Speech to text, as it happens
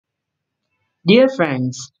Dear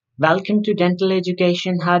friends, welcome to Dental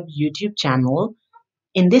Education Hub YouTube channel.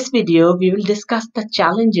 In this video, we will discuss the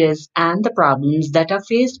challenges and the problems that are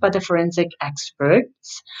faced by the forensic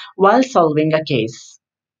experts while solving a case.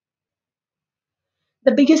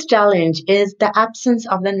 The biggest challenge is the absence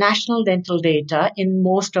of the national dental data in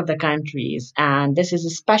most of the countries, and this is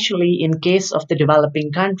especially in case of the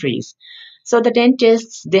developing countries. So the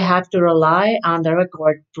dentists, they have to rely on the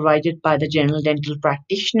record provided by the general dental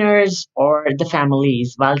practitioners or the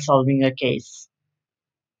families while solving a case.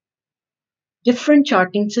 Different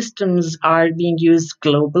charting systems are being used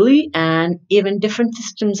globally, and even different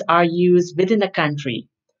systems are used within a country.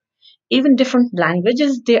 Even different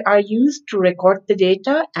languages they are used to record the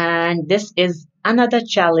data, and this is another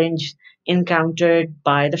challenge encountered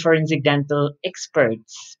by the forensic dental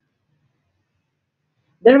experts.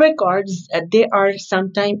 The records they are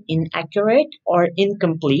sometimes inaccurate or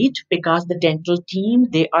incomplete because the dental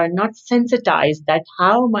team they are not sensitized that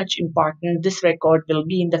how much important this record will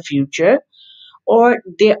be in the future, or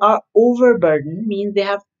they are overburdened, means they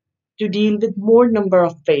have to deal with more number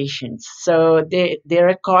of patients, so they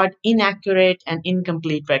record inaccurate and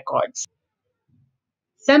incomplete records.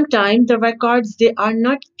 Sometimes the records they are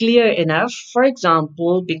not clear enough, for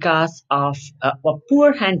example because of a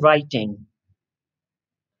poor handwriting.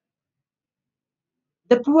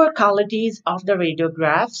 The poor qualities of the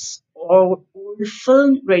radiographs or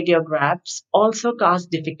film radiographs also cause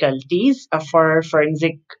difficulties for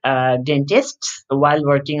forensic dentists while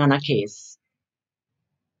working on a case.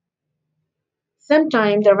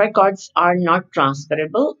 Sometimes the records are not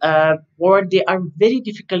transferable, or they are very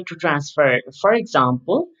difficult to transfer. For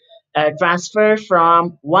example, transfer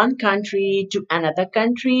from one country to another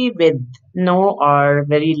country with no or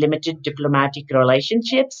very limited diplomatic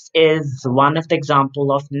relationships is one of the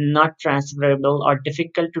example of not transferable or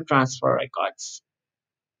difficult to transfer records.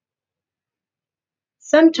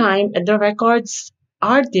 Sometimes the records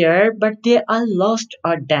are there, but they are lost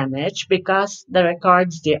or damaged because the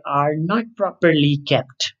records they are not properly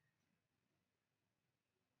kept.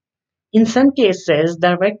 In some cases,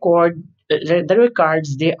 the records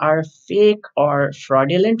they are fake or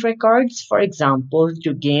fraudulent records. For example,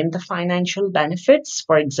 to gain the financial benefits,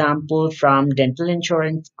 for example, from dental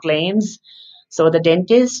insurance claims. So the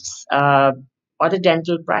dentists or the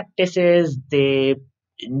dental practices they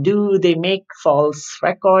make false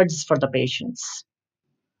records for the patients.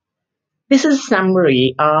 This is a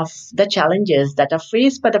summary of the challenges that are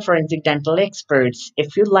faced by the forensic dental experts.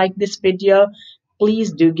 If you like this video,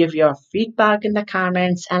 please do give your feedback in the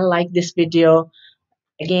comments and like this video.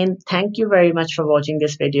 Again, thank you very much for watching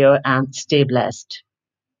this video and stay blessed.